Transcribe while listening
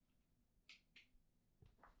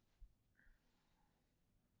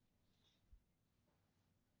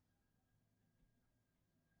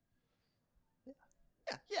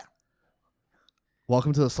Yeah.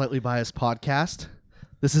 Welcome to the Slightly Biased Podcast.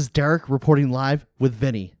 This is Derek reporting live with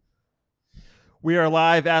Vinny. We are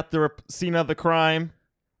live at the scene of the crime.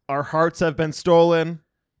 Our hearts have been stolen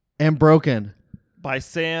And Broken. by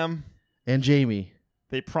Sam. And Jamie.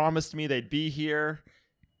 They promised me they'd be here,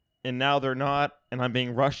 and now they're not, and I'm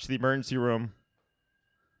being rushed to the emergency room.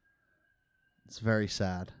 It's very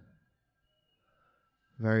sad.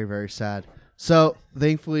 Very, very sad. So,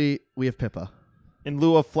 thankfully, we have Pippa. In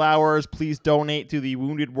lieu of flowers, please donate to the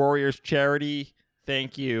Wounded Warriors charity.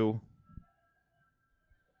 Thank you.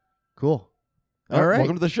 Cool. All right.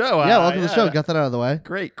 Welcome to the show. Yeah, welcome to the show. Got that out of the way.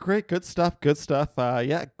 Great. Good stuff. Great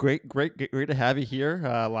to have you here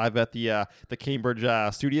live at the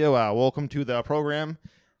Cambridge studio. Welcome to the program.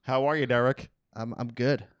 How are you, Derek? I'm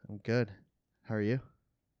good. How are you?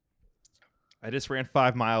 I just ran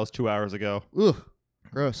 5 miles 2 hours ago. Ooh,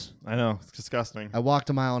 gross. I know. It's disgusting. I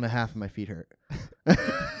walked a mile and a half and my feet hurt.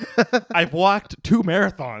 I've walked 2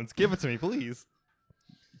 marathons. Give it to me, please.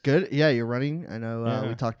 Good. Yeah, you're running. I know Yeah.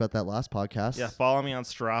 we talked about that last podcast. Yeah, follow me on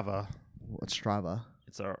Strava. What's Strava?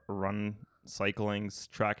 It's a run cycling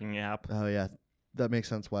tracking app. Oh, yeah. That makes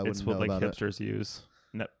sense why I It's wouldn't what know like about it. hipsters use.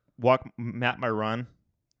 Map my run.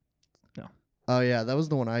 Oh, yeah. That was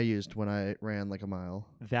the one I used when I ran like a mile.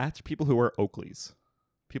 That's people who wear Oakleys.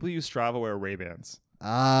 People who use Strava wear Ray-Bans.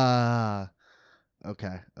 Ah.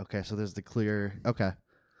 Okay. So there's the clear. Okay.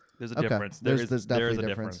 There's a Okay. difference. There's There definitely is a a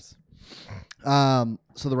difference.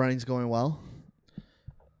 So the running's going well.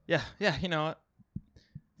 Yeah. You know what?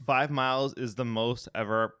 5 miles is the most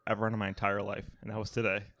ever run in my entire life, and that was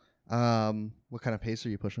today. What kind of pace are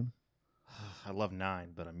you pushing? I love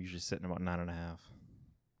 9, but I'm usually sitting about 9.5.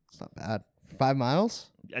 It's not bad. 5 miles?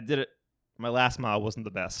 I did it. My last mile wasn't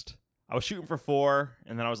the best. I was shooting for 4,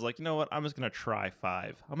 and then I was like, you know what? I'm just gonna try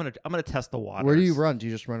 5. I'm gonna test the waters. Where do you run? Do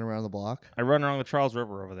you just run around the block? I run along the Charles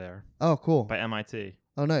River over there Oh, cool. by MIT.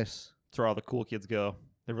 Oh, nice. That's where all the cool kids go.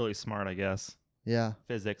 They're really smart, I guess. Yeah.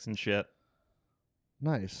 Physics and shit.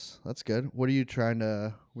 Nice. That's good. What are you trying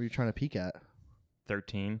to peak at?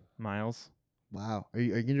 13 miles. Wow. Are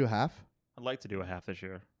you gonna do a half? I'd like to do a half this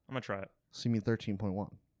year. I'm gonna try it. So you mean 13.1?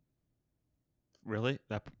 Really?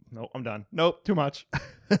 No, I'm done. Nope, too much.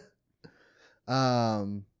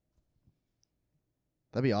 That'd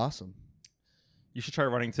be awesome. You should try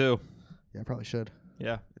running too. Yeah, I probably should.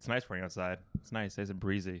 Yeah, it's nice running outside. It's nice. It's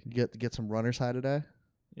breezy. You get some runner's high today?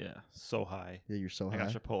 Yeah, so high. Yeah, you're so I high.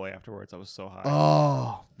 got Chipotle afterwards. I was so high.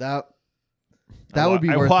 Oh, that would be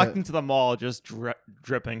I worth walked it. into the mall just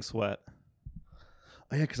dripping sweat.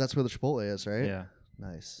 Oh, yeah, because that's where the Chipotle is, right? Yeah,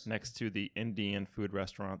 Nice. next to the Indian food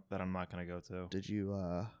restaurant that I'm not gonna go to. Did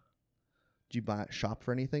you shop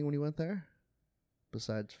for anything when you went there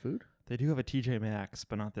besides food? They do have a TJ Maxx,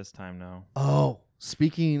 but not this time. No. Oh,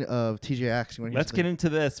 speaking of TJX, you want to Let's get into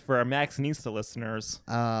this for our Max Nista listeners.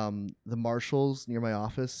 the Marshalls near my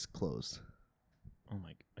office closed. Oh my!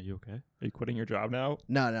 Are you okay? Are you quitting your job now?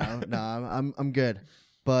 No, I'm good.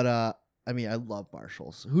 But I mean, I love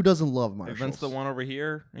Marshalls. Who doesn't love Marshalls? Vince, the one over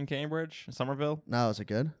here in Cambridge, in Somerville. No, is it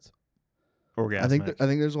good? Orgasmic. I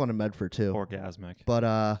think there's one in Medford too. Orgasmic.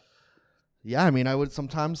 But yeah, I mean, I would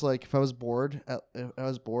sometimes like if I was bored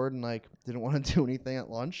and like didn't want to do anything at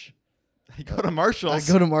lunch, I go to Marshalls.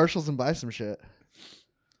 I go to Marshalls and buy some shit.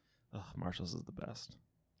 Ugh, Marshalls is the best.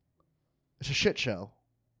 It's a shit show.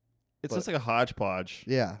 It's But- just like a hodgepodge.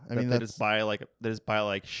 Yeah, I mean they that's just buy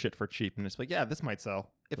like shit for cheap and it's like, yeah, this might sell.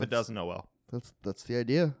 If it That's- doesn't, oh well. that's the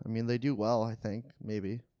idea. I mean, they do well. I think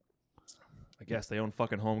maybe I guess they own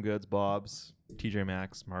fucking Home Goods, Bob's, TJ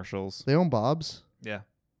Maxx, Marshalls. they own Bob's. Yeah,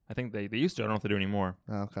 I think they used to. I don't know if they do anymore.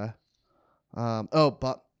 Oh, okay.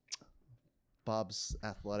 Bob's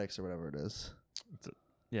Athletics or whatever it is.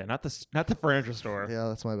 Yeah, not the furniture store. Yeah,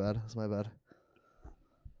 that's my bad.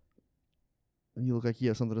 You look like you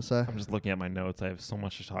have something to say. I'm just looking at my notes. I have so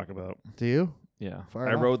much to talk about. Do you? Yeah, Fire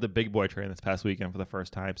I off. rode the big boy train this past weekend for the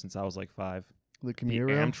first time since I was like 5. The The commuter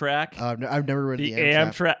rail? Amtrak. I've never ridden The the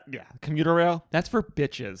Amtrak. Amtrak. Yeah, commuter rail. That's for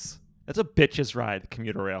bitches. That's a bitches ride. The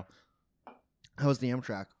commuter rail. How was the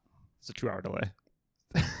Amtrak? It's a 2-hour delay.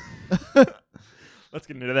 Let's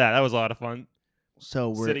get into that. That was a lot of fun. So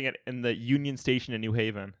we're Sitting in the Union Station in New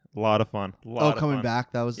Haven. A lot of fun. Lot of coming fun.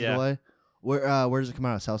 back. That was the Yeah. delay. Where does it come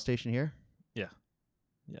out of? South Station here?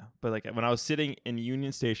 Yeah, but like when I was sitting in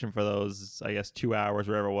Union Station for those, I guess 2 hours,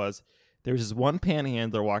 whatever it was, there was this one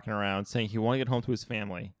panhandler walking around saying he wanted to get home to his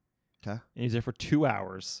family. Okay. And he was there for 2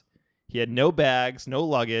 hours. He had no bags, no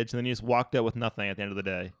luggage, and then he just walked out with nothing at the end of the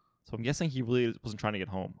day. So I'm guessing he really wasn't trying to get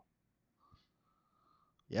home.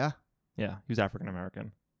 Yeah. Yeah, he was African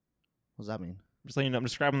American. What does that mean? I'm just letting you know. I'm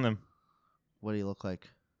describing them. What do you look like?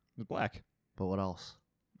 He was black. But what else?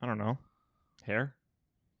 I don't know. Hair?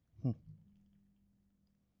 Hmm.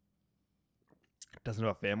 Doesn't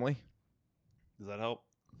have a family? Does that help?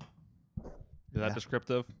 Is Yeah. that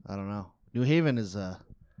descriptive? I don't know. New Haven is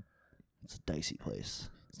it's a dicey place.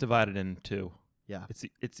 It's divided in two. Yeah.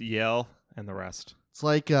 It's Yale and the rest. It's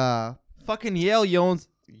like Fucking Yale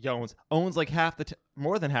owns like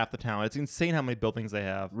more than half the town. It's insane how many buildings they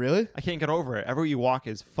have. really? I can't get over it. Everywhere you walk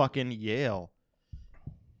is fucking Yale.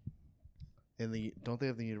 Don't they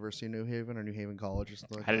have the University of New Haven or New Haven College or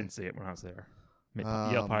something like I that? didn't see it when I was there.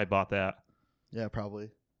 Yale probably bought that. Yeah,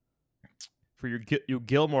 probably. For you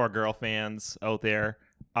Gilmore Girl fans out there,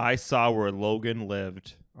 I saw where Logan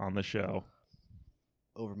lived on the show.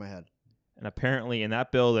 Over my head. And apparently in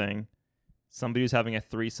that building, somebody was having a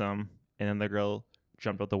threesome, and then the girl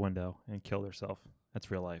jumped out the window and killed herself.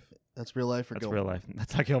 That's real life. That's real life or That's real life.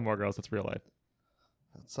 That's not Gilmore Girls. That's real life.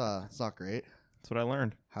 It's not great. That's what I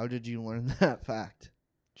learned. How did you learn that fact?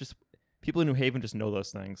 Just people in New Haven just know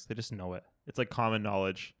those things. They just know it. It's like common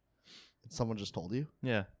knowledge. Someone just told you?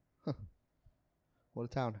 Yeah. What a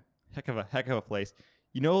town. Heck of a place.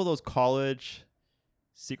 You know those college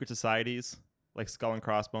secret societies? Like Skull and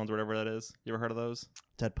Crossbones or whatever that is? You ever heard of those?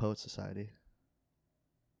 Dead Poet Society.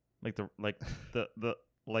 Like the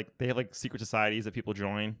they have like secret societies that people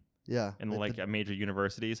join Yeah. in like the, at major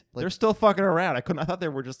universities. like- They're still fucking around. I thought they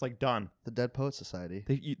were just like done. the Dead Poet Society.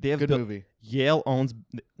 They have Good movie. Yale owns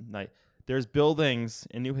there's buildings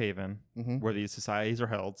in New Haven Mm-hmm. where these societies are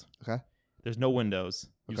held. Okay. There's no windows.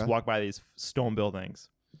 You just Okay. walk by these stone buildings.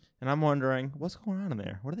 And I'm wondering, what's going on in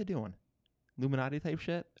there? What are they doing? Illuminati type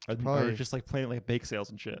shit? Or Probably. just like playing like bake sales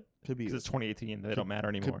and shit? Could be. Because it's 2018. They don't matter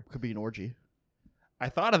anymore. Could be an orgy. I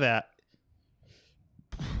thought of that.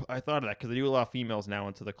 Because they do a lot of females now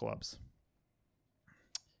into the clubs.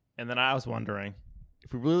 And then I was wondering,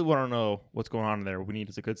 if we really want to know what's going on in there, what we need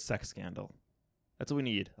is a good sex scandal. That's what we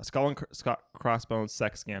need. A Skull and Crossbones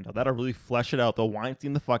sex scandal. That'll really flesh it out. They'll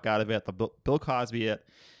Weinstein the fuck out of it. They'll Bill Cosby it.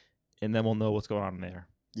 And then we'll know what's going on in there.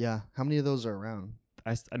 Yeah. How many of those are around?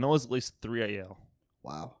 I know there's at least 3 at Yale.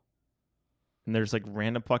 Wow. And there's like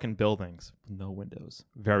random fucking buildings with no windows.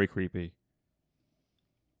 Very creepy.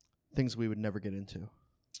 Things we would never get into.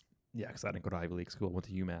 Yeah, because I didn't go to Ivy League school. I went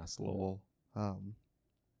to UMass. Lol.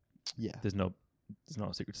 Yeah. There's no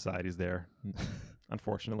secret societies there.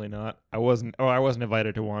 Unfortunately not. I wasn't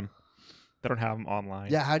invited to one. They don't have them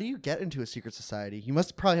online. Yeah. How do you get into a secret society? You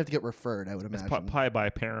must probably have to get referred, I would It's imagine. probably by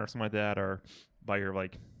a parent or something like that, or by your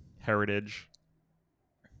like heritage.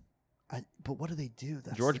 But what do they do?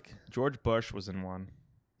 That's George Bush was in one.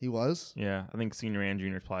 He was? Yeah, I think senior and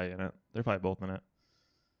junior's probably in it. They're probably both in it.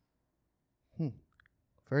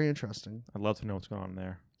 Very interesting. I'd love to know what's going on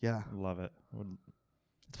there. Yeah. I love it.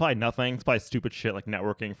 It's probably nothing. It's probably stupid shit like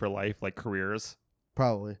networking for life, like careers.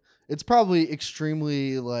 Probably. It's probably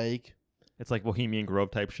extremely like, It's like Bohemian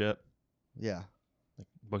Grove type shit. yeah. Like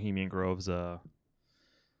Bohemian Grove's I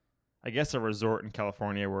guess a resort in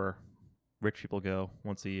California where rich people go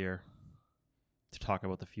once a year to talk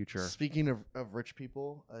about the future. Speaking of rich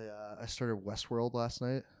people, I started Westworld last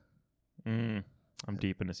night. I'm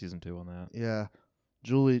deep into season 2 on that. Yeah.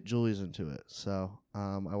 Julie's into it. So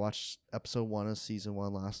I watched episode 1 of season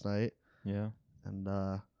 1 last night. Yeah.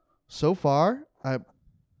 And so far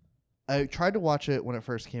I tried to watch it when it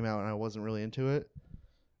first came out and I wasn't really into it.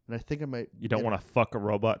 And I think I might You don't want to fuck a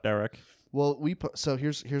robot, Derek? Well, so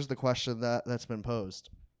here's the question that's been posed.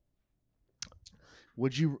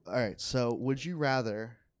 Would you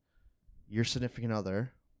rather your significant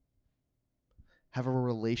other have a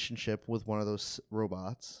relationship with one of those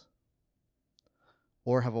robots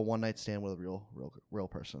or have a one-night stand with a real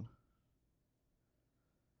person?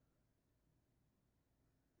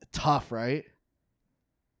 Tough, right?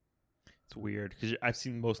 It's weird because I've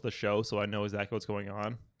seen most of the show, so I know exactly what's going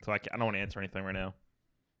on. So I don't want to answer anything right now.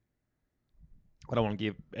 I don't want to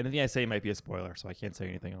give anything I say might be a spoiler, so I can't say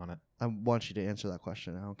anything on it. I want you to answer that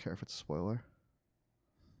question. I don't care if it's a spoiler.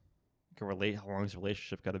 I can relate. How long is the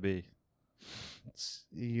relationship got to be?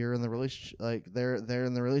 You're in the relationship, like they're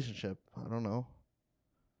in the relationship. I don't know.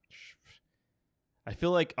 I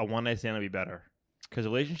feel like a one night stand would be better because a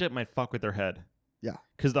relationship might fuck with their head. Yeah.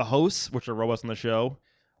 Because the hosts, which are robots on the show,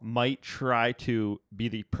 might try to be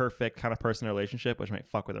the perfect kind of person in a relationship, which might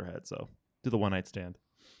fuck with their head. So do the one night stand.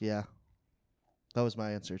 Yeah. That was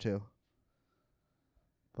my answer too.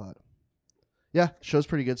 But yeah, show's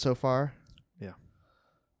pretty good so far. Yeah.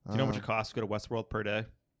 Do you know how much it costs to go to Westworld per day?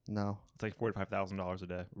 No. It's like $45,000 a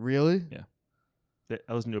day. Really?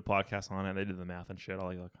 I listened to a podcast on it. They did the math and shit, all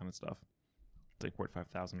that kind of stuff. It's like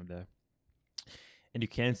 $45,000 a day. And you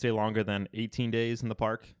can't stay longer than 18 days in the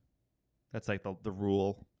park. That's like the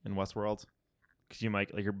rule in Westworld. because you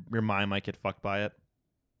might like your mind might get fucked by it,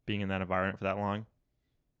 being in that environment for that long.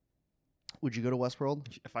 Would you go to Westworld?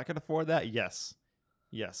 If I could afford that, yes,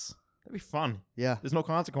 that'd be fun. Yeah, There's no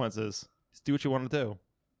consequences. Just do what you want to do.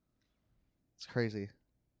 it's crazy.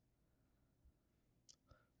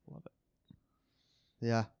 Love it.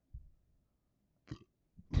 Yeah.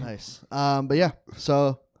 Nice. But yeah,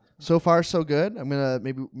 so far so good. I'm gonna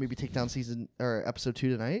maybe take down season or episode 2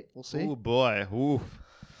 tonight. We'll see. Oh boy. Ooh.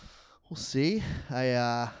 We'll see.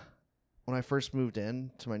 When I first moved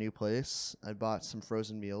in to my new place, I bought some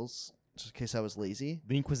frozen meals just in case I was lazy.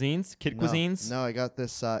 Lean cuisines, kid No, cuisines. No, I got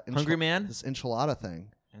this Hungry man. this enchilada thing,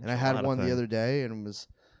 and I had Enchilada one thing. the other day, and it was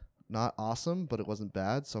not awesome, but it wasn't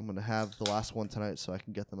bad. So I'm gonna have the last one tonight, so I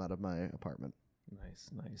can get them out of my apartment. Nice.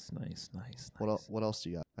 What else do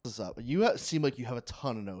you got? What's up? You seem like you have a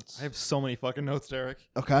ton of notes. I have so many fucking notes, Derek.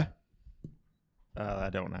 Okay. I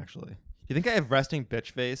don't actually. Do you think I have resting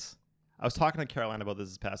bitch face? I was talking to Caroline about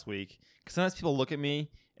this past week because sometimes people look at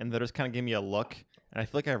me and they just kind of give me a look, and I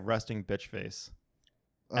feel like I have resting bitch face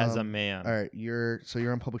as a man. All right, you're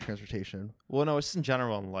on public transportation. Well, no, it's just in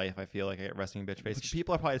general in life. I feel like I get resting bitch face.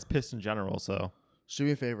 People are probably just pissed in general. So Do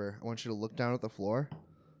me a favor. I want you to look down at the floor,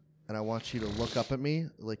 and I want you to look up at me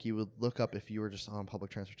like you would look up if you were just on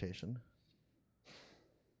public transportation.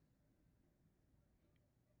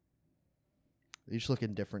 You just look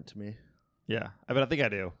indifferent to me. yeah, I think I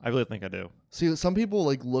do. I really think I do. See, some people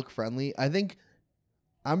like look friendly. I think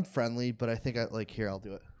I'm friendly, but I think here. I'll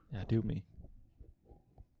do it. Yeah, do me.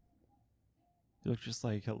 You look just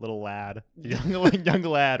like a little lad, young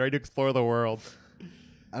lad, ready to explore the world.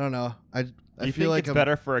 I don't know. I Do you feel think like it's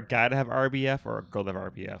better for a guy to have RBF or a girl to have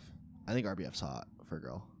RBF? I think RBF's hot for a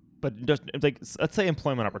girl. But just like, let's say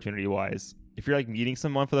employment opportunity wise, if you're like meeting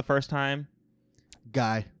someone for the first time,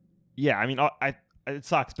 Guy. yeah, I mean, it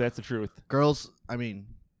sucks, but that's the truth. Girls, I mean,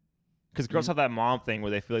 Because girls have that mom thing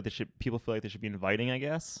where they feel like people feel like they should be inviting, I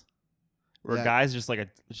guess. Where Yeah. guys just like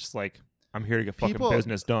it's just like, I'm here to get fucking People-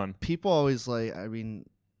 business done. people always I mean,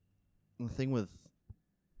 the thing with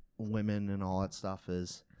women and all that stuff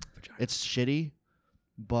is it's shitty,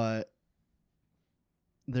 but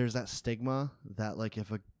there's that stigma that like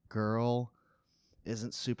if a girl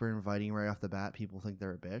isn't super inviting right off the bat, people think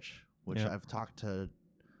they're a bitch, which Yeah. I've talked to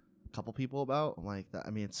a couple people about. I'm like, that,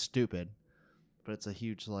 I mean, it's stupid, but it's a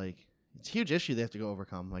huge issue they have to go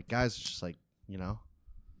overcome. Like guys, are just like,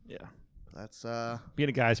 Yeah, that's being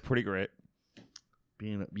a guy is pretty great.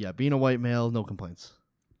 being a white male, no complaints.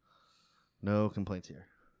 No complaints here.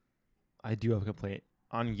 I do have a complaint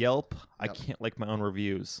on Yelp. I Yep. can't like my own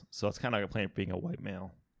reviews, so it's kind of a complaint being a white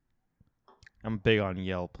male. I'm big on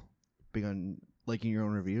Yelp. Big on liking your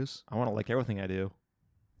own reviews. I want to like everything I do.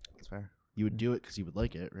 That's fair. You would do it because you would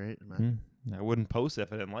like it, right? I wouldn't post it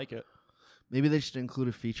if I didn't like it. Maybe they should include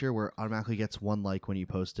a feature where it automatically gets one like when you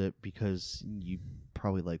post it because you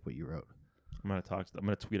probably like what you wrote. I'm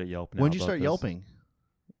gonna tweet at Yelp now. When did you about start this. yelping?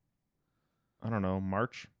 I don't know.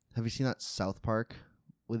 March? Have you seen that South Park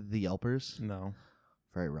with the Yelpers? No.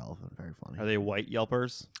 Very relevant, very funny. Are they white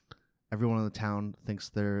Yelpers? Everyone in the town thinks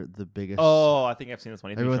they're the biggest. Oh, I think I've seen this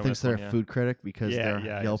one. everyone thinks they're a food critic because they're I've seen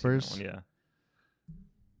that Yelpers. one, yeah.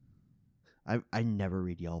 I never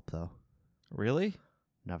read Yelp though. Really?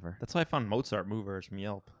 Never. That's why I found Mozart movers from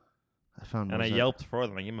Yelp. I found. And I Mozart. yelped for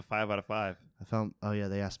them. I gave them a 5 out of 5. I found. Oh yeah,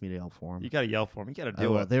 they asked me to Yelp for them. You gotta yell for them. You gotta Oh,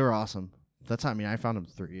 do well, it. they were awesome. That's I mean I found them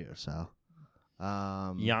through you. So.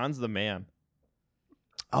 Jan's the man.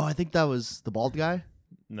 Oh, I think that was the bald guy.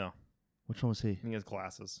 No. Which one was he? I think he has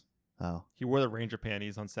glasses. Oh. He wore the Ranger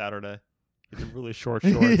panties on Saturday. He had really short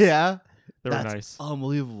shorts. Yeah. They were That's nice.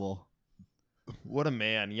 unbelievable. What a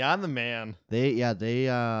man. Jan the man. They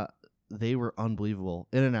were unbelievable.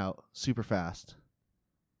 In and out, super fast.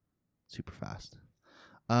 Super fast.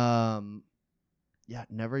 Yeah,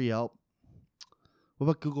 never Yelp. What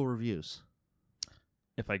about Google reviews?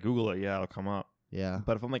 If I Google it, yeah, it'll come up. Yeah.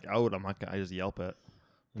 But if I'm like out, I'm not gonna. I just Yelp it.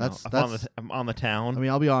 That's- I'm on the town. I mean,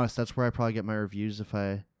 I'll be honest, that's where I probably get my reviews if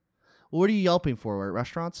I Well, what are you Yelping for? At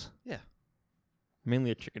restaurants?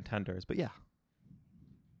 Mainly at chicken tenders, but yeah,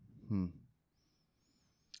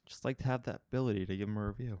 just like to have that ability to give them a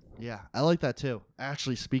review. Yeah, I like that too.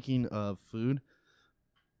 Actually, speaking of food,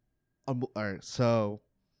 all right. So,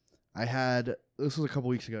 this was a couple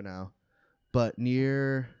weeks ago now, but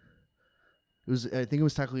I think it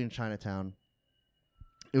was technically in Chinatown.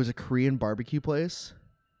 It was a Korean barbecue place.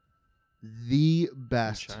 The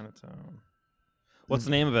best. Chinatown. What's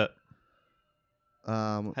the name of it?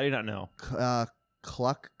 How How do you not know?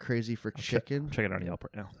 Cluck Crazy for Chicken. Check it out on Yelp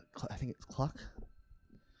right now. I think it's Cluck.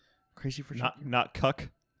 Crazy for Chicken. Not cuck.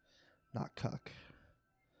 Not Cuck.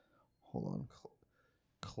 Hold on.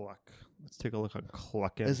 Cluck. Let's take a look on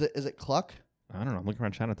Cluckin'. Is it Cluck? I don't know. I'm looking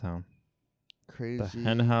around Chinatown. Crazy. The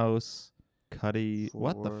Hen House, Cuddy.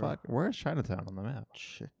 What the for fuck? Where's Chinatown on the map?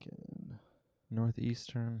 Chicken.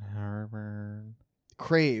 Northeastern, Harvard,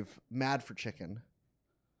 Crave. Mad for chicken.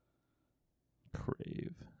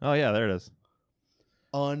 Crave. Oh, yeah, there it is.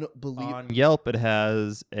 Unbelievable. On Yelp, it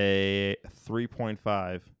has a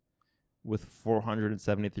 3.5 with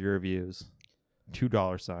 473 reviews.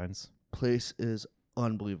 $2 signs. Place is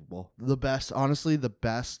unbelievable. The best, honestly, the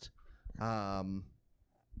best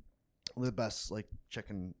like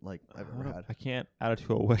chicken like I've ever had. I can't add it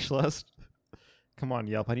to a wish list. Come on,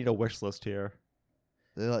 Yelp. I need a wish list here.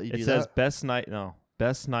 They let you It do says that?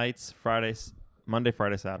 best nights Fridays, Monday,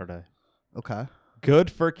 Friday, Saturday. Okay.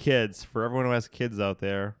 Good for kids, for everyone who has kids out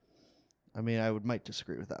there. I mean, might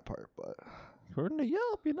disagree with that part, but According to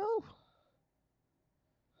Yelp, you know.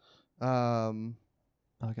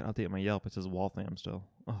 I can update my Yelp. It says Waltham still.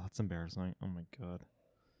 Oh, that's embarrassing. Oh my god.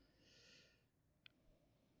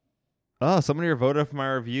 Oh, somebody voted for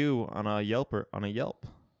my review on a Yelp.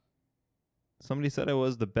 Somebody said it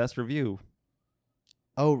was the best review.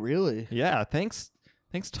 oh really? Yeah, thanks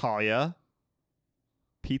Talia.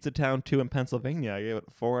 Pizza Town 2 in Pennsylvania. I gave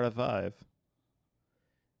it 4 out of 5.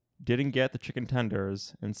 Didn't get the chicken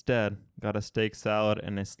tenders. Instead, got a steak salad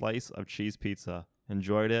and a slice of cheese pizza.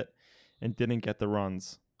 Enjoyed it and didn't get the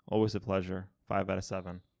runs. Always a pleasure. 5 out of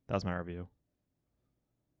 7. That was my review.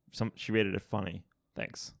 She rated it funny.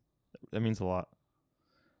 Thanks. That means a lot.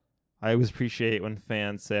 I always appreciate when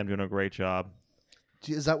fans say I'm doing a great job.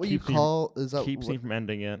 Is that what you call? Is that Keeps me from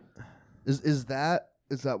ending it. Is that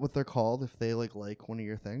what they're called if they like one of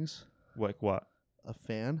your things? Like what? A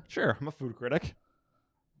fan? Sure, I'm a food critic.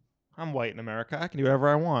 I'm white in America. I can do whatever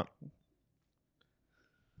I want.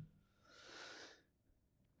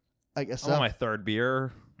 I guess I'm on so. my 3rd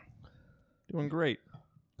beer. Doing great.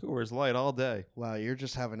 Coors Light all day. Wow, you're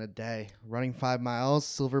just having a day. Running 5 miles,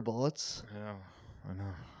 silver bullets. Yeah, I know.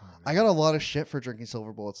 I got a lot of shit for drinking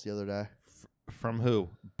silver bullets the other day. From who?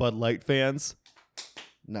 Bud Light fans?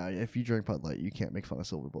 No, if you drink Bud Light, you can't make fun of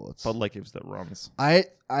silver bullets. Bud Light gives that runs. I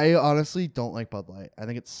honestly don't like Bud Light. I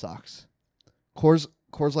think it sucks. Coors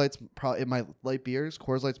Light's probably in my light beers.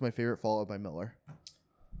 Coors Light's my favorite, followed by Miller.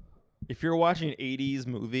 If you're watching an 80s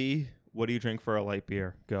movie, what do you drink for a light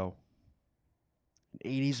beer? Go.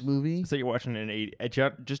 An 80s movie? Say you're watching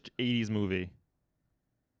just 80s movie.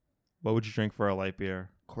 What would you drink for a light beer?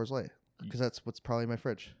 Coors Light, because that's what's probably in my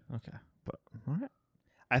fridge. Okay, but all right.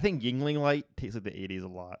 I think Yingling Light tastes like the 80s a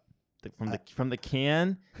lot. From the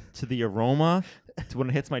can to the aroma to when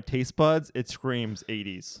it hits my taste buds, it screams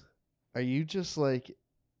 80s. Are you just like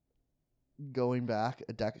going back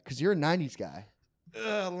a decade? Because you're a 90s guy.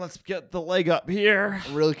 Let's get the leg up here.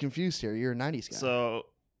 I'm really confused here. You're a 90s guy. So,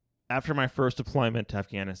 after my first deployment to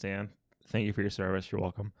Afghanistan, thank you for your service. You're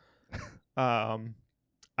welcome.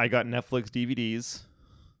 I got Netflix DVDs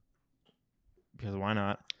because why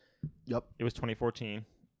not? Yep. It was 2014.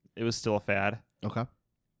 It was still a fad. Okay.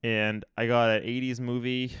 And I got an 80s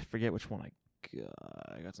movie. Forget which one I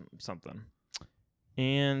got. I got something.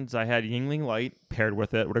 And I had Yingling Light paired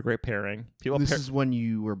with it. What a great pairing. This is when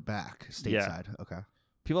you were back stateside. Yeah. Okay.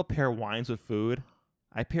 People pair wines with food.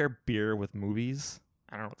 I pair beer with movies.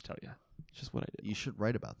 I don't know what to tell you. It's just what I did. You should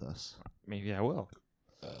write about this. Maybe I will.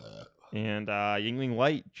 And Yingling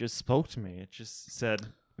Light just spoke to me. It just said,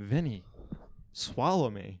 Vinny, swallow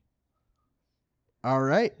me. All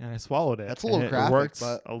right. And I swallowed it. That's a little and graphic, it worked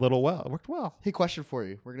but a little well. It worked well. Hey, question for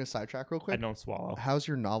you. We're going to sidetrack real quick. I don't swallow. How's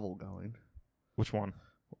your novel going? Which one?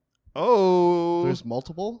 Oh. There's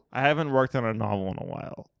multiple? I haven't worked on a novel in a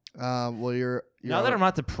while. Well, you're Now that I'm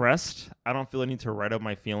not depressed, I don't feel a need to write out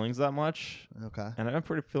my feelings that much. Okay. And I've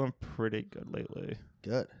been feeling pretty good lately.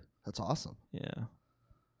 Good. That's awesome. Yeah.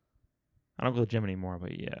 I don't go to the gym anymore,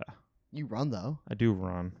 but yeah. You run, though. I do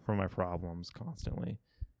run from my problems constantly.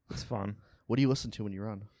 It's fun. What do you listen to when you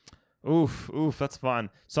run? Oof, that's fun.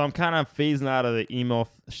 So I'm kind of phasing out of the emo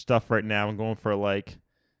stuff right now. I'm going for like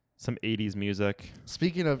some 80s music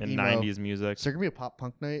Speaking of and emo, 90s music. is there going to be a pop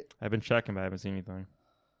punk night? I've been checking, but I haven't seen anything.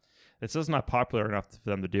 It's just not popular enough for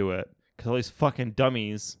them to do it. Because all these fucking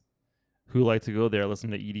dummies who like to go there,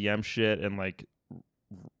 listen to EDM shit and like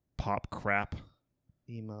pop crap.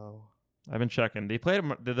 Emo. I've been checking. They played.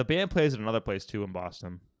 The band plays at another place too in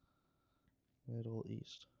Boston. Middle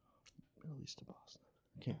East of Boston.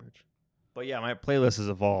 Cambridge. But yeah, my playlist has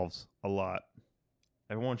evolved a lot.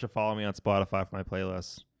 Everyone should follow me on Spotify for my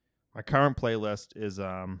playlist. My current playlist is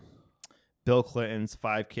Bill Clinton's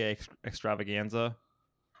 5K extravaganza.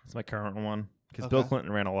 That's my current one because Bill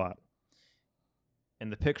Clinton ran a lot.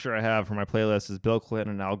 And the picture I have for my playlist is Bill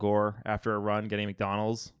Clinton and Al Gore after a run getting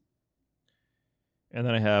McDonald's. And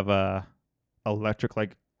then I have Electric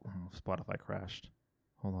Light. Oh, Spotify crashed.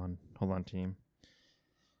 Hold on, team.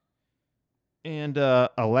 And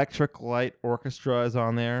Electric Light Orchestra is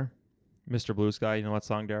on there. Mr. Blue Sky, you know that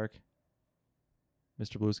song, Derek?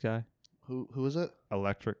 Mr. Blue Sky? Who is it?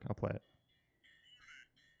 Electric, I'll play it.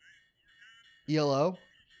 ELO?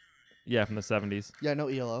 Yeah, from the 70s. Yeah, I know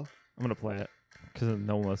ELO. I'm going to play it because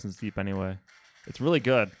no one listens deep anyway. It's really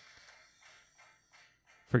good.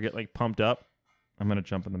 Forget, like, Pumped Up. I'm going to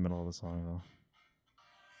jump in the middle of the song, though.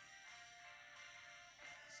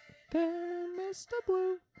 There, Mr.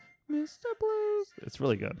 Blue, Mr. Blues. It's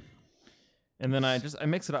really good. And then I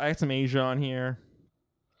mix it. I had some Asia on here.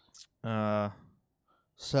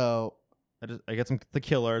 So I get some The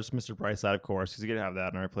Killers, Mr. Brightside, of course, because you gotta have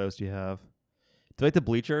that in our playlist. You have. Do you like the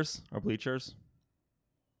Bleachers or Bleachers?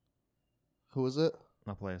 who is it?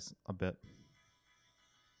 I'll play a bit.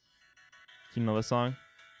 Do you know this song?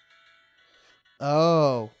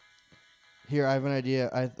 Oh. Here, I have an idea.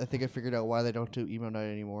 I think I figured out why they don't do emo night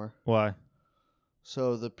anymore. Why?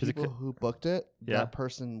 So the people who booked it, Yeah. that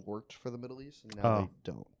person worked for the Middle East, and now they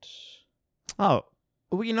don't. Oh,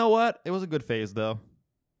 well, you know what? It was a good phase, though.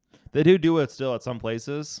 They do it still at some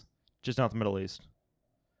places, just not the Middle East,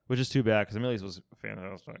 which is too bad because the Middle East was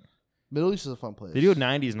fantastic. Middle East is a fun place. They do a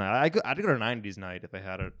 90s night. I'd go to a 90s night if they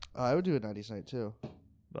had it. I would do a 90s night too.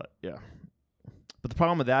 But, yeah. But the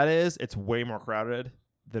problem with that is it's way more crowded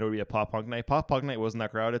than it would be a pop punk night. Pop punk night wasn't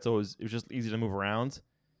that crowded, so it was just easy to move around.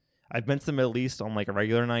 I've been to the Middle East on like a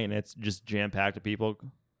regular night, and it's just jam-packed with people.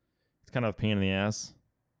 It's kind of a pain in the ass.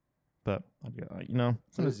 But, sometimes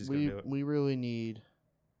you just gotta do it. We really need...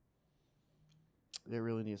 It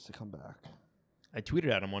really needs to come back. I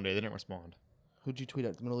tweeted at them one day. They didn't respond. Who'd you tweet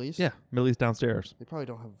at? The Middle East? Yeah, Middle East downstairs. They probably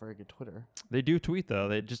don't have a very good Twitter. They do tweet, though.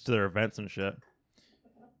 They just do their events and shit.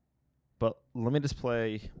 But let me just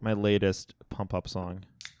play my latest pump-up song.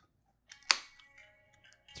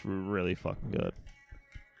 It's really fucking good.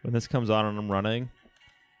 When this comes on and I'm running,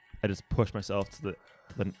 I just push myself to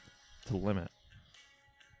the limit.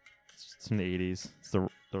 It's from the 80s. It's the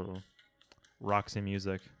Roxy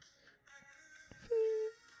music.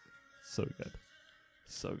 So good.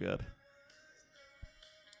 So good.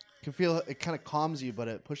 You can feel it kind of calms you, but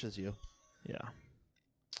it pushes you. Yeah.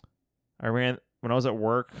 I ran when I was at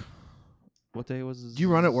work. What day was this? Do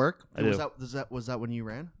you run at work? I do. Was that when you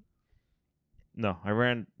ran? No, I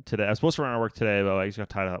ran today. I was supposed to run at work today, but I just got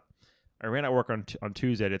tied up. I ran at work on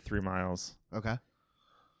Tuesday. I did 3 miles. Okay.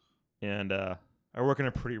 And I work in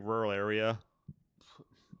a pretty rural area.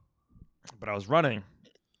 But I was running,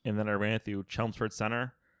 and then I ran through Chelmsford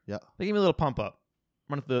Center. Yeah. They gave me a little pump up.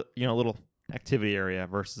 Run at the little activity area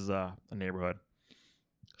versus a neighborhood.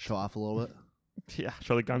 Show off a little bit. Yeah,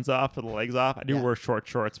 show the guns off, put the legs off. I do wear short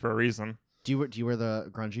shorts for a reason. Do you wear the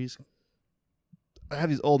grungies? I have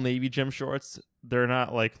these old Navy gym shorts. They're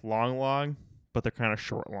not like long, but they're kind of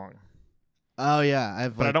short long. Oh yeah,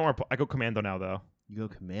 I don't wear. I go commando now though. You go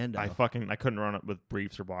commando. I couldn't run it with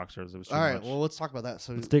briefs or boxers. It was too all right. much. Well, let's talk about that.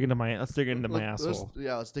 So let's dig into my asshole.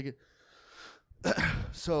 Let's dig it.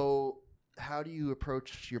 So, how do you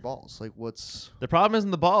approach your balls? Like, what's the problem? Isn't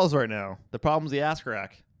the balls right now? The problem's the ass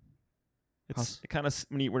crack. It kind of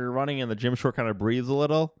when you're running and the gym short kind of breathes a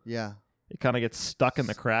little. Yeah. It kind of gets stuck in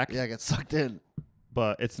the crack. Yeah, it gets sucked in.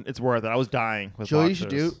 But it's worth it. I was dying with Joe, boxers. you should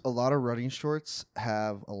do. A lot of running shorts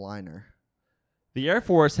have a liner. The Air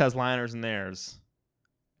Force has liners in theirs,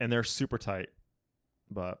 and they're super tight.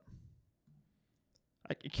 But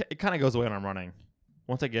it kind of goes away when I'm running.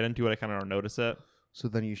 Once I get into it, I kind of don't notice it. So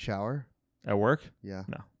then you shower? At work? Yeah.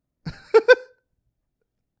 No.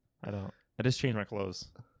 I don't. I just change my clothes.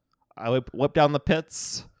 I whip down the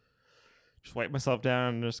pits, just wipe myself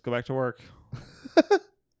down, and just go back to work.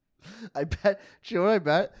 I bet. Do you know what I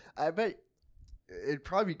bet? I bet it'd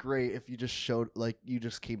probably be great if you just showed, like, you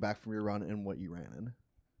just came back from your run and what you ran in.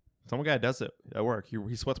 Some guy does it at work.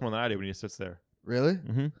 He sweats more than I do when he sits there. Really?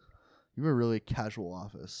 Mm-hmm. You have a really casual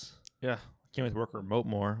office. Yeah. Can't wait to work remote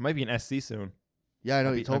more. Might be an SC soon. Yeah, I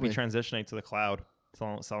know. You told me. Might be transitioning to the cloud,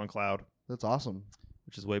 selling cloud. That's awesome.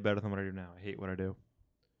 Which is way better than what I do now. I hate what I do.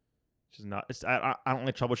 Which is not. I don't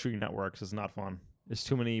like troubleshooting networks. It's not fun. There's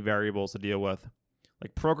too many variables to deal with.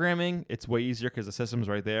 Like programming, it's way easier because the system's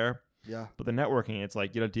right there. Yeah. But the networking, it's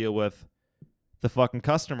like you got to deal with the fucking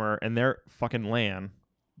customer and their fucking LAN,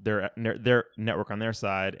 their network on their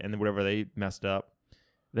side, and then whatever they messed up.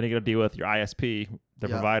 Then you got to deal with your ISP, the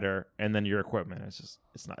provider, and then your equipment.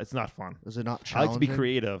 It's not fun. Is it not I challenging? like to be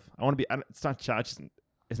creative. I want to be. It's not challenging.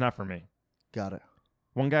 It's not for me. Got it.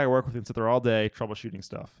 One guy I work with can sit there all day troubleshooting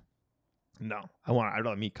stuff. No, I'd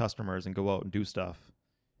rather meet customers and go out and do stuff.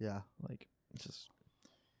 Yeah. Like it's just.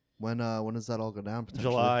 When does that all go down?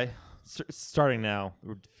 Potentially? July. Starting now.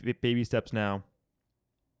 Baby steps now.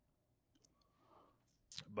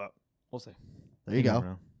 But we'll see. There you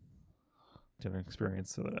go. Different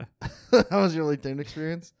experience. So that How was your LinkedIn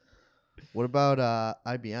experience? What about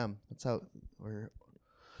IBM? That's out.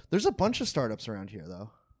 There's a bunch of startups around here,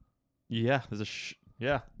 though. yeah, there's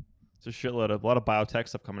a shitload of a lot of biotech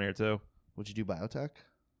stuff coming here too. Would you do biotech?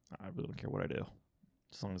 I really don't care what I do,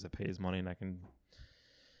 as long as it pays money and I can.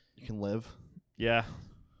 You can live. Yeah,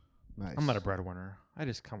 Nice. I'm not a breadwinner. I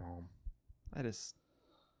just come home. I'm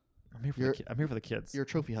here for I'm here for the kids. You're a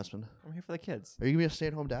trophy husband. I'm here for the kids. Are you gonna be a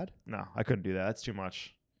stay-at-home dad? No, I couldn't do that. That's too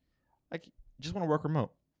much. Just want to work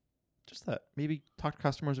remote. Just that. Maybe talk to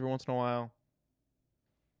customers every once in a while.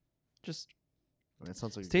 Just I mean, it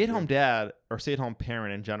sounds like stay-at-home dad or stay-at-home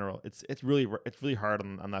parent in general. It's really hard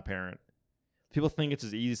on that parent. People think it's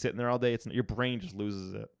just easy sitting there all day. It's your brain just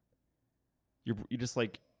loses it. You just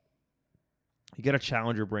like you got to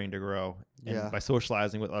challenge your brain to grow. And by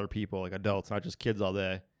socializing with other people, like adults, not just kids all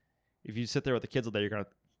day. If you sit there with the kids all day, you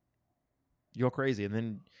go crazy, and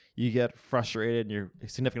then you get frustrated. And your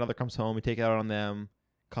significant other comes home, you take it out on them,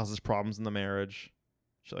 causes problems in the marriage,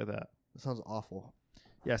 shit like that. That sounds awful.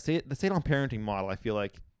 Yeah, the stay-at-home parenting model, I feel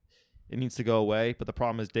like it needs to go away. But the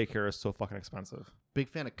problem is daycare is so fucking expensive. Big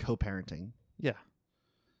fan of co-parenting. Yeah.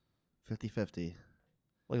 50-50.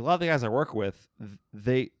 Like a lot of the guys I work with,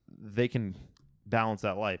 they can balance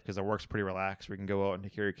that life because their work's pretty relaxed. We can go out and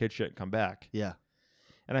take care of your kid shit and come back. Yeah.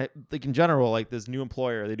 And I think in general, like this new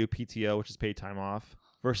employer, they do PTO, which is paid time off,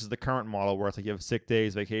 versus the current model where it's like you have sick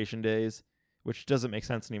days, vacation days, which doesn't make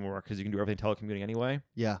sense anymore because you can do everything telecommuting anyway.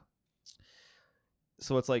 Yeah.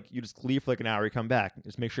 So it's like you just leave for like an hour, you come back,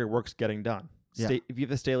 just make sure your work's getting done. Yeah. If you have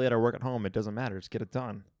to stay late or work at home, it doesn't matter. Just get it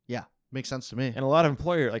done. Yeah. Makes sense to me. And a lot of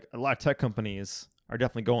a lot of tech companies are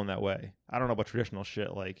definitely going that way. I don't know about traditional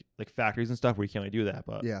shit like factories and stuff where you can't really do that,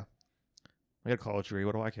 but yeah. I got a college degree.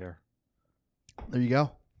 What do I care? There you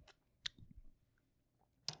go.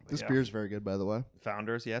 But This yeah. beer is very good, by the way.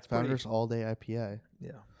 Founders, yeah, it's Founders All Day IPA.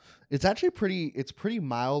 Yeah. It's actually pretty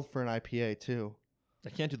mild for an IPA too. I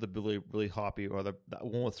can't do the really, really hoppy or the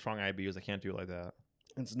one with strong IBUs. I can't do it like that.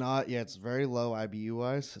 It's not, it's very low IBU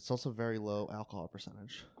wise. It's also very low alcohol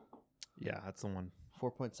percentage. Yeah, that's the one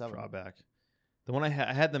 4.7. drawback. The one I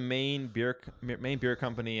had the main beer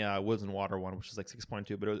company Woods and Water one, which is like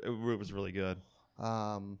 6.2, but it was really good.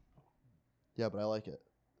 Yeah, but I like it.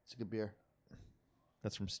 It's a good beer.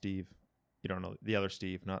 That's from Steve. You don't know the other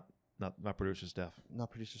Steve, not producer Steph. Not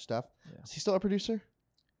producer Steph. Yeah. Is he still a producer?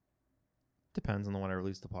 Depends on the when I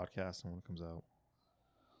release the podcast and when it comes out.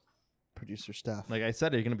 Producer Steph. Like I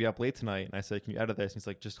said, you're gonna be up late tonight, and I said, "Can you edit this?" And he's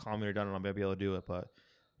like, "Just call me when you're done, and I'll be able to do it." But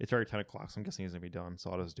it's already 10 o'clock, so I'm guessing he's gonna be done.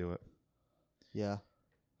 So I'll just do it. Yeah.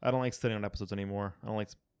 I don't like sitting on episodes anymore. I don't like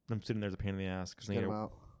them sitting there as a pain in the ass because Get him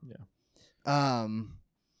out. Yeah.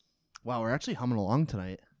 Wow, we're actually humming along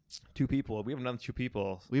tonight. 2 people. We haven't done 2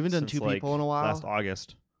 people. We haven't done since, 2 people in a while. Last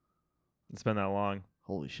August. It's been that long.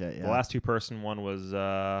 Holy shit! Yeah. The last 2-person one was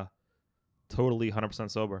totally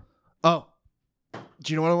 100% sober. Oh,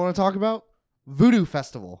 do you know what I want to talk about? Voodoo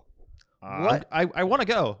Festival. What? I want to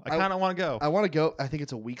go. I I- kind of want to go. I want to go. I think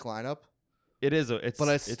it's a week lineup. It is. But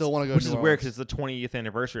I still wanna go to Which New is weird Orleans. because it's the 20th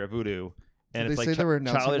anniversary of Voodoo, and Did it's they like say they were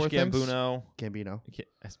announcing Childish more things? Gambino. Gambino.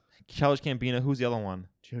 Childish Gambino. Who's the other one?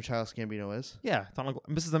 Do you know who Childish Gambino is? Yeah,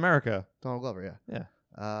 Mrs. America. Donald Glover. Yeah.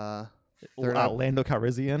 Yeah. Third Eye- Lando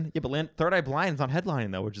Calrissian. Yeah, but Third Eye Blind is on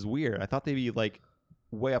headlining though, which is weird. I thought they'd be like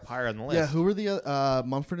way up higher on the list. Yeah. Who were the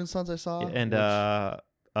Mumford and Sons I saw? And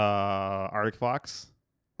Arctic Fox.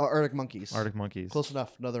 Arctic Monkeys. Arctic Monkeys. Close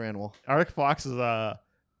enough. Another animal. Arctic Fox is a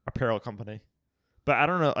apparel company, but I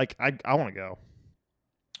don't know. Like I want to go.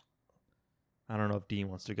 I don't know if Dean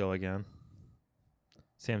wants to go again.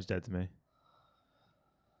 Sam's dead to me.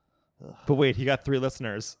 Ugh. But wait, he got 3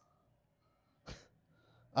 listeners.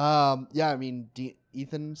 Yeah. I mean,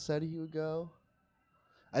 Ethan said he would go.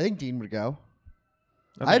 I think Dean would go.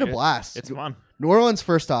 I had a blast. It's fun. New Orleans,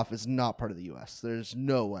 first off, is not part of the U.S. There's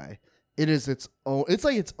no way. It is its own. It's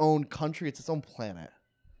like its own country. It's its own planet.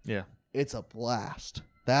 Yeah. It's a blast.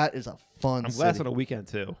 That is a fun. I'm glad it's on a weekend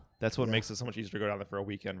too. That's what Yeah. makes it so much easier to go down there for a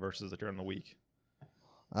weekend versus during the week.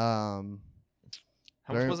 How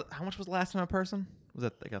How much was it? How much was the last time a person? Was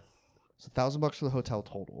it like It's $1,000 for the hotel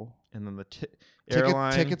total. and then the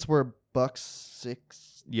airline Tickets were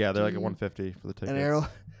 $1.60. Yeah, they're like at $150 for the tickets. And airline.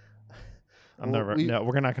 I'm Well, never. we- No,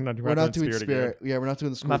 we're not gonna. We're not doing Spirit Spirit. again. Yeah, we're not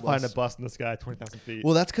doing the I'm school not bus. finding a bus in the sky 20,000 feet.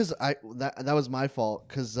 Well, that's because that was my fault.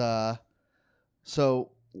 Because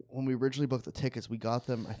so when we originally booked the tickets, we got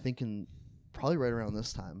them I think in probably right around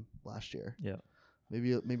this time last year. Yeah.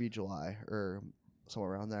 Maybe July or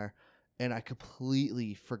somewhere around there, and I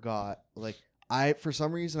completely forgot. Like for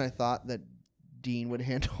some reason I thought that Dean would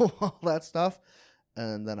handle all that stuff,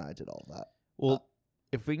 and then I did all that. Well,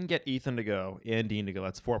 if we can get Ethan to go and Dean to go,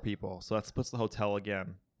 that's 4 people. So that splits the hotel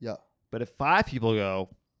again. Yeah. But if 5 people go,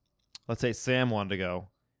 let's say Sam wanted to go,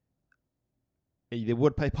 they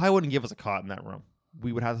probably wouldn't give us a cot in that room.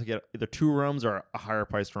 We would have to get either 2 rooms or a higher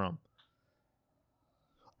priced room.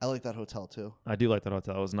 I like that hotel too. I do like that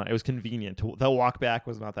hotel. It was convenient. The walk back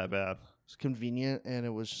was not that bad. It's convenient, and it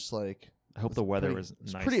was just like I hope the weather was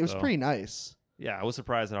nice. It was pretty nice. Yeah, I was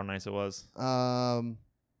surprised at how nice it was.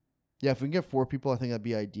 Yeah, if we can get 4 people, I think that'd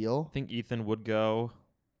be ideal. I think Ethan would go.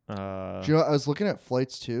 Do you know, I was looking at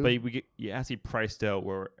flights too. But you has to be priced out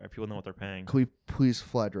where people know what they're paying. Can we please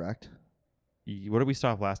fly direct? Where did we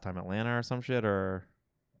stop last time? Atlanta or some shit, or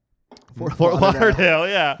Fort Lauderdale?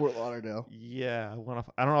 Yeah. Fort Lauderdale. Yeah,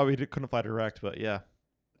 I don't know. We couldn't fly direct, but yeah.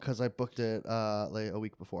 Because I booked it like a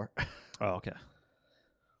week before. Oh, okay.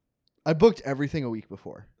 I booked everything a week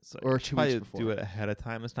before, So or you 2 should weeks probably before. do it ahead of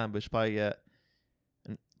time this time, but we should probably get.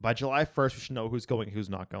 And by July 1st, we should know who's going, who's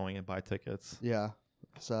not going, and buy tickets. Yeah.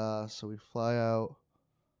 So we fly out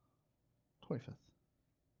 25th.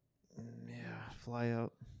 Yeah, fly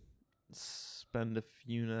out, spend a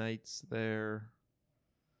few nights there,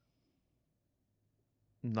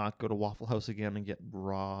 not go to Waffle House again and get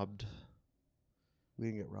robbed. We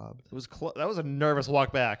didn't get robbed. It was that was a nervous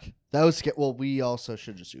walk back. That was well. We also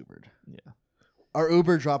should just Ubered. Yeah. Our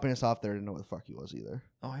Uber dropping us off there didn't know what the fuck he was either.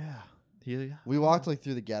 Oh yeah. Yeah. We walked like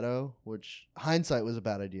through the ghetto, which hindsight was a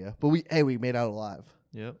bad idea. But we made out alive.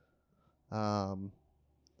 Yep.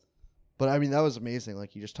 But I mean that was amazing.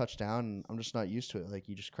 Like you just touched down, and I'm just not used to it. Like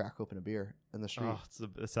you just crack open a beer in the street. Oh,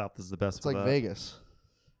 the South is the best. It's like Vegas.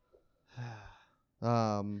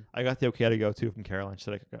 I got the okay to go too from Caroline. She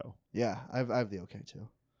said I could go. Yeah, I have the okay too.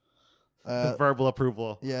 The verbal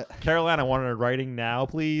approval. Yeah. Caroline, I want her in writing now,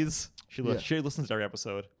 please. She Yeah. she listens to every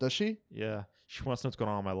episode. Does she? Yeah, she wants to know what's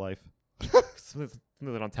going on in my life.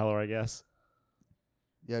 Something I don't tell her, I guess.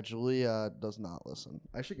 Yeah, Julia does not listen.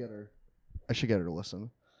 I should get her to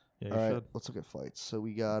listen. Yeah, you All right, should. let's look at flights. So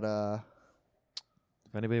we got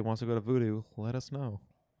If anybody wants to go to Voodoo, let us know.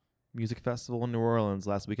 Music festival in New Orleans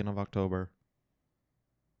last weekend of October.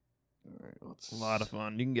 all right, let's A lot of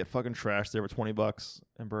fun. You can get fucking trash there for $20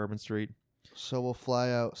 in Bourbon Street. So we'll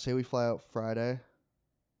fly out. Say we fly out Friday.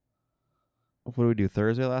 What did we do?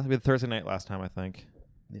 Thursday last? We had Thursday night last time, I think.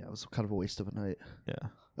 Yeah, it was kind of a waste of a night. Yeah.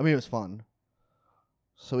 I mean, it was fun.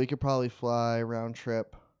 So we could probably fly round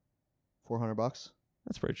trip, $400.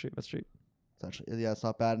 That's pretty cheap. That's cheap. It's actually it's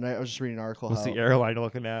not bad. And I was just reading an article. What's how the airline you're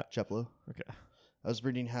looking at? JetBlue. Okay. I was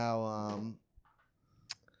reading how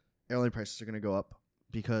airline prices are going to go up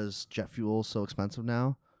because jet fuel is so expensive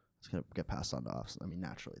now. It's going to get passed on to us. I mean,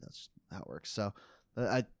 naturally, that's how it works. So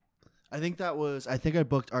I think I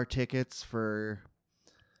booked our tickets for,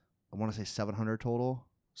 I want to say 700 total.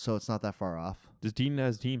 So it's not that far off. Has Dean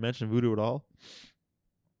mentioned Voodoo at all?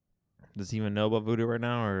 Does he even know about Voodoo right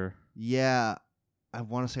now, or? Yeah, I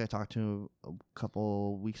want to say I talked to him a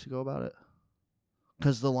couple weeks ago about it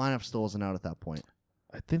because the lineup still wasn't out at that point.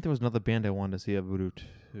 I think there was another band I wanted to see at Voodoo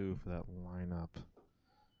too for that lineup.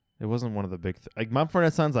 It wasn't one of the big like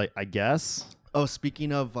Mumford & Sons, I guess. Oh,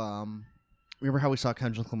 speaking of, remember how we saw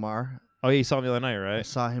Kendrick Lamar? Oh yeah, you saw him the other night, I right?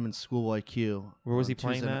 saw him in Schoolboy Q. Where was on he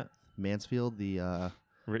playing Tuesday that? Mansfield, the You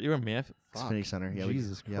were in Manf? Xfinity Center. Yeah,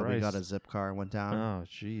 Jesus we Christ. got a zip car and went down. Oh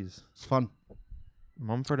jeez. It's fun.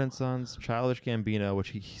 Mumford & Sons, Childish Gambino, which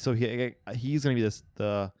he's gonna be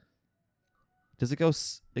the. Does it go?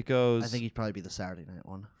 It goes. I think he'd probably be the Saturday night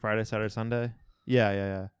one. Friday, Saturday, Sunday.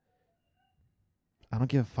 Yeah. I don't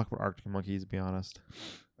give a fuck about Arctic Monkeys, to be honest.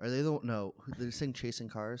 Are they no? They sing Chasing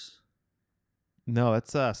Cars. No,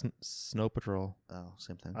 that's Snow Patrol. Oh,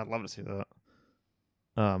 same thing. I'd love to see that.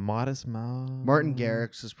 Modest Mouse. Martin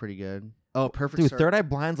Garrix is pretty good. Oh, Perfect Dude, Circle. Third Eye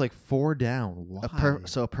Blind's like 4 down. Why? A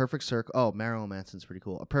Perfect Circle. Oh, Marilyn Manson's pretty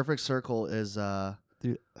cool. A Perfect Circle is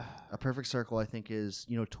Dude. A Perfect Circle. I think is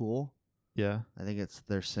Tool. Yeah. I think it's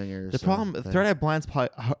their singers. The problem, Third Eye Blind's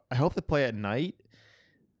probably. I hope they play at night,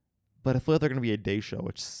 but I feel like they're gonna be a day show,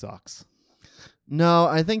 which sucks. No,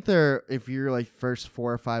 I think if you're like first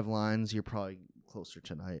 4 or 5 lines, you're probably closer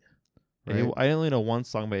to night. Right? I only know one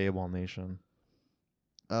song by AWOL Nation.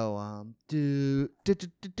 Oh, Something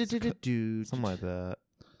like that.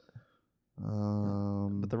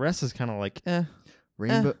 But the rest is kind of like,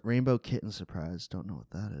 Rainbow Kitten Surprise. Don't know what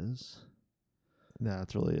that is. Yeah,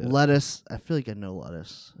 that's really it. Lettuce. I feel like I know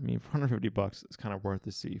Lettuce. I mean, for $150, it's kind of worth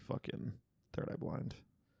to see fucking Third Eye Blind.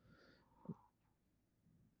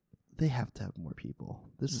 They have to have more people.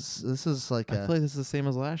 This is like I feel like this is the same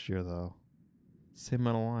as last year, though. Same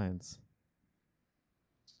amount of lines.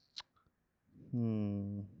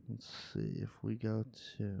 Let's see if we go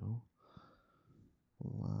to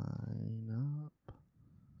lineup.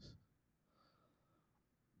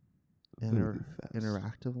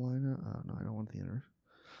 Interactive lineup. Oh no, I don't want the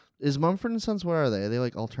Is Mumford and Sons? What are they? Are they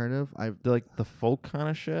like alternative? They're like the folk kind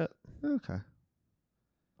of shit. Okay.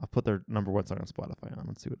 I'll put their number 1 song on Spotify on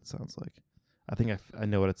and see what it sounds like. I think I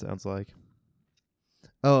know what it sounds like.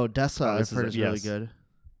 Oh, Dessa, Oh, I've heard is really yes. good.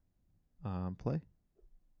 Play.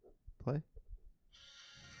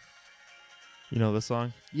 You know this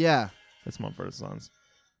song? Yeah. It's Mumford and Sons.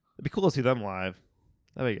 It'd be cool to see them live.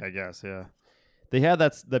 I guess, yeah. They had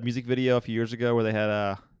that music video a few years ago where they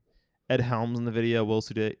had Ed Helms in the video, Will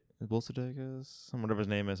Sudeikis, whatever his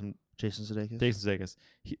name is, Jason Sudeikis. Jason Sudeikis.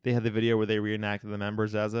 They had the video where they reenacted the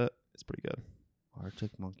members as it. It's pretty good.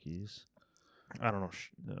 Arctic Monkeys. I don't know.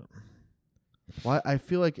 No. Why? I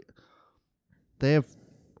feel like they have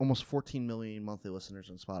almost 14 million monthly listeners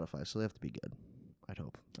on Spotify, so they have to be good. I'd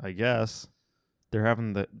hope. I guess they're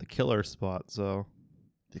having the killer spot, so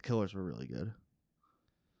The Killers were really good.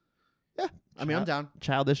 Yeah, I mean, I'm down.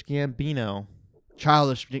 Childish Gambino.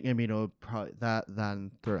 Childish Gambino, probably that.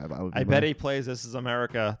 Then third. I bet he plays "This Is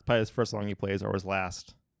America." Probably his first song he plays, or his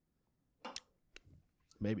last.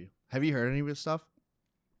 Maybe. Have you heard any of his stuff?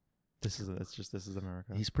 This is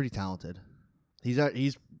America. He's pretty talented. He's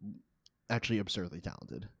actually absurdly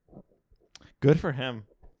talented. Good for him.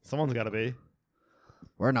 Someone's got to be.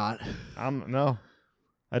 We're not. No.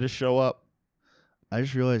 I just show up. I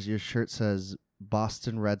just realized your shirt says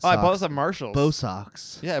Boston Red Oh, Sox. I bought this at Marshalls. Bo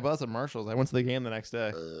Sox. Yeah, I bought this at Marshalls. I went to the game the next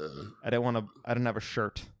day. I didn't have a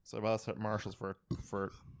shirt, so I bought this at Marshalls for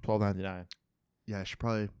 $12.99. Yeah, I should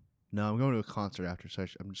probably. No, I'm going to a concert after, so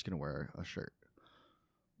I'm just gonna wear a shirt.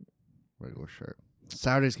 Regular shirt.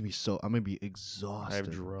 Saturday's gonna be I'm gonna be exhausted. I have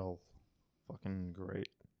drill. Fucking great.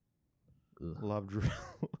 Ugh. Love drill.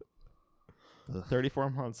 Ugh.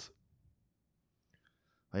 34 months.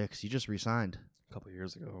 Oh yeah, because you just resigned. A couple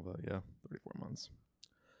years ago, but yeah, 34 months.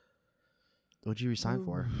 What'd you resign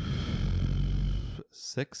for?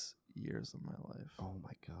 6 years of my life. Oh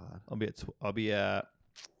my god. I'll be at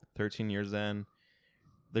 13 years in.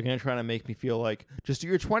 They're gonna try to make me feel like, just do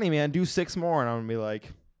your 20, man. Do 6 more, and I'm gonna be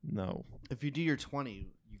like, no. If you do your 20,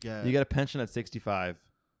 you get You get a pension at 65.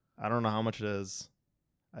 I don't know how much it is.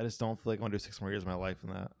 I just don't feel like I want to do 6 more years of my life in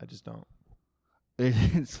that. I just don't.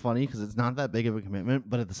 It's funny because it's not that big of a commitment,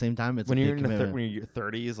 but at the same time, it's When a you're big commitment. when you're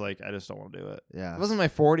 30s, like, I just don't want to do it. Yeah, If it wasn't my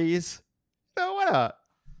 40s, no, why not?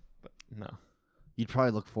 But no. you'd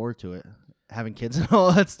probably look forward to it. Having kids and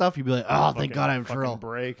all that stuff, you'd be like, oh, thank God I have fucking drill.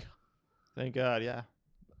 break. Thank God, yeah.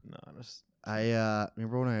 No, I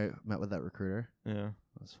remember when I met with that recruiter. yeah.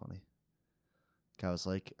 That was funny. Guy was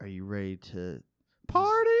like, "Are you ready to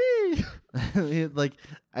Party? like,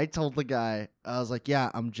 I told the guy, I was like,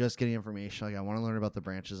 "Yeah, I'm just getting information. Like, I want to learn about the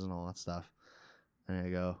branches and all that stuff." And I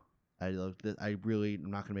go, I'm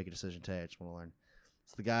not gonna make a decision today. I just want to learn.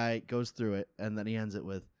 So the guy goes through it, and then he ends it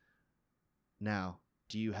with, "Now,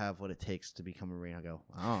 do you have what it takes to become a Marine?" I go,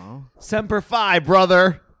 "I don't know. Semper Fi,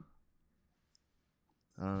 brother.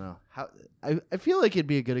 I don't know. How I feel like it'd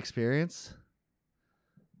be a good experience.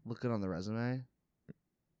 Looking on the resume,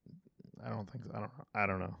 I don't think so. I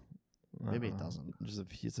don't know. maybe it doesn't,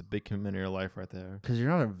 It's a big commitment in your life right there. because you're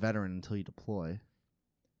not a veteran until you deploy.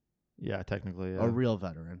 Yeah, technically. Yeah. A real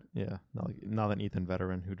veteran. Yeah, not an Ethan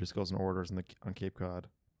veteran who just goes in orders on Cape Cod.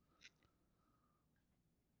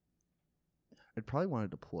 I'd probably want to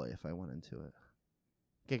deploy if I went into it.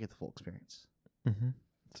 Can't get the full experience. Mm-hmm.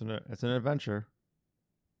 It's an adventure.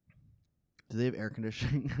 Do they have air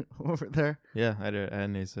conditioning over there? Yeah, I did.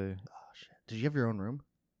 And they say Oh shit! Did you have your own room?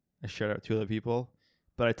 I shared out 2 other people,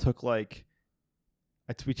 but I took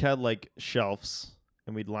we had like shelves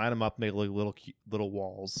and we'd line them up, make like little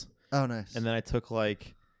walls, Oh, nice. and then I took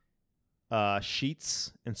like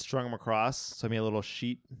sheets and strung them across, so I made a little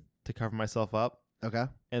sheet to cover myself up, okay.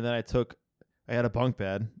 and then I had a bunk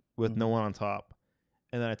bed with no one on top,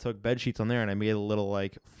 and then I took bed sheets on there and I made a little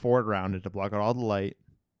like fort around it to block out all the light,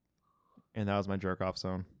 and that was my jerk off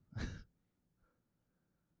zone.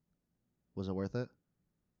 Was it worth it?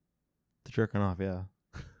 The jerking off, yeah.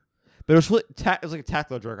 But it was really it was like a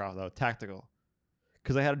tactical jerk off though, tactical,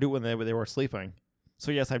 because I had to do it when they were sleeping.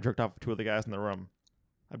 So yes, I've jerked off 2 of the guys in the room.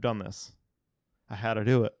 I've done this. I had to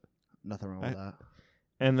do it. Nothing wrong with that.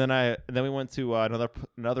 And then we went to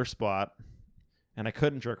another spot, and I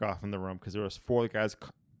couldn't jerk off in the room because there was 4 guys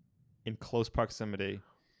in close proximity.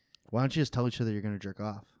 Why don't you just tell each other you're gonna jerk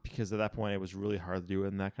off? Because at that point it was really hard to do it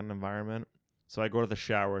in that kind of environment. So I go to the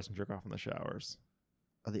showers and jerk off in the showers.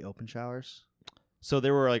 Are they open showers? So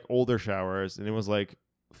there were like older showers, and it was like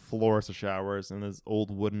floors of showers, and this old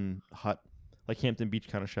wooden hut, like Hampton Beach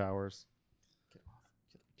kind of showers.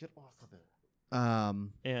 Get off of it.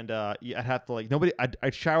 And yeah, I'd have to like nobody.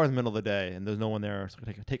 I'd shower in the middle of the day, and there's no one there, so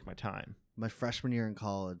I could take my time. My freshman year in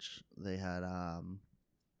college, they had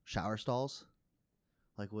shower stalls,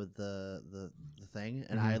 like with the thing,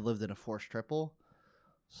 and I lived in a forced triple,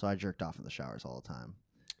 so I jerked off in the showers all the time.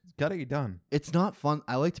 Gotta get done. It's not fun.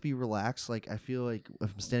 I like to be relaxed. Like I feel like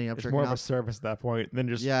if I'm standing up, It's jerking more of a off, service at that point than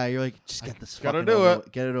just yeah, you're like just get this. gotta fucking do over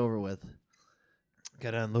it. Get it over with.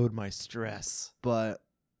 gotta unload my stress. But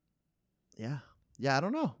yeah, I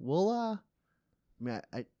don't know. We'll I mean,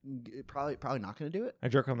 I probably not gonna do it. I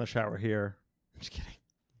jerk on the shower here. I'm just kidding.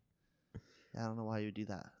 I don't know why you would do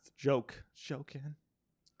that. It's a joke. Joking.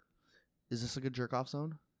 Is this a good jerk off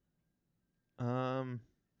zone? Um,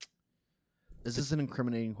 Is this an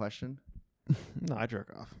incriminating question? no, I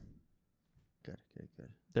jerk off. Good.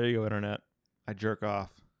 There you go, internet. I jerk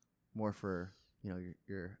off. More for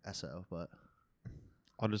your SO, but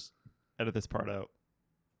I'll just edit this part out.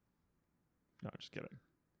 No, just kidding.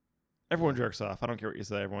 Everyone jerks off. I don't care what you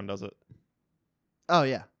say. Everyone does it. oh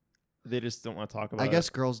yeah. They just don't want to talk about I it. guess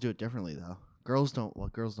girls do it differently though. Girls don't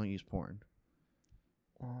use porn.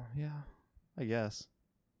 Well, yeah, I guess.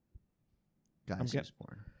 Guys use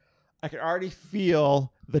porn. I can already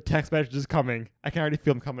feel the text messages coming. I can already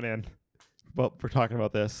feel them coming in. But we're talking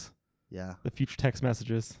about this. Yeah. The future text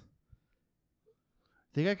messages.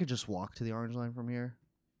 Think I could just walk to the Orange Line from here?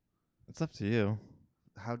 It's up to you.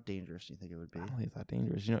 How dangerous do you think it would be? I don't think it's that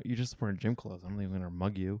dangerous. You just wearing gym clothes. I'm not even gonna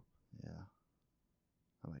mug you. Yeah.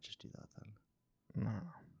 I might just do that then. No.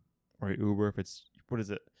 Or Uber if it's what is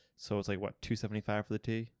it? So it's like what, $2.75 for the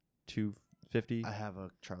tea? $2.50? I have a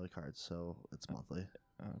Charlie card, so it's monthly.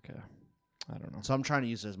 Okay. I don't know. So I'm trying to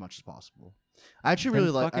use it as much as possible. I actually Then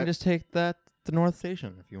really like. fucking just take that to North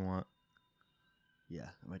Station if you want. Yeah,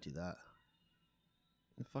 I might do that.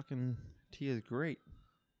 The fucking tea is great.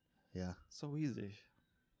 Yeah, So easy.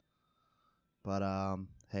 but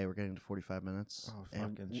hey, we're getting to 45 minutes. Oh,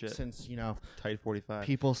 and fucking shit. Since Tight 45.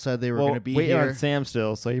 people said they were well, going to be waiting here, on Sam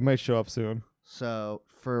still, so he might show up soon. so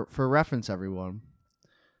for reference, everyone,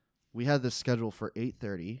 we had this scheduled for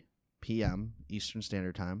 8:30 p.m. Eastern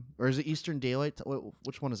Standard Time, or is it Eastern Daylight?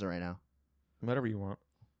 Which one is it right now? Whatever you want.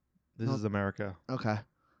 This No. is America. Okay,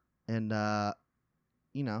 and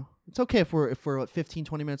it's okay if we're like 15,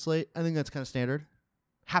 20 minutes late. I think that's kind of standard.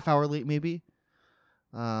 Half hour late, maybe.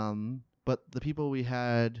 But the people we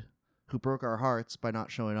had who broke our hearts by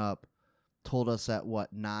not showing up told us at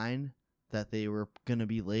 9 that they were gonna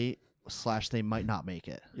be late / they might not make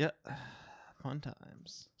it. Yeah. Fun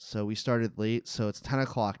times. So we started late. So it's 10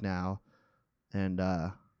 o'clock now, and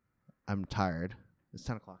I'm tired. It's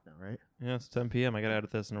 10 o'clock now, right? Yeah, it's 10 p.m. I gotta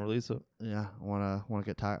edit this and release it. Yeah, I wanna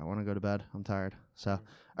get tired. I wanna go to bed. I'm tired. So,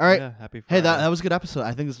 all right. Yeah, happy Hey, Friday. that was a good episode.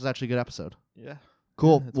 I think this was actually a good episode. Yeah.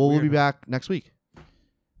 Cool. Yeah, it's Well, we'll be weird. back next week.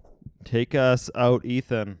 Take us out,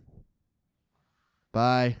 Ethan.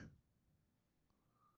 Bye.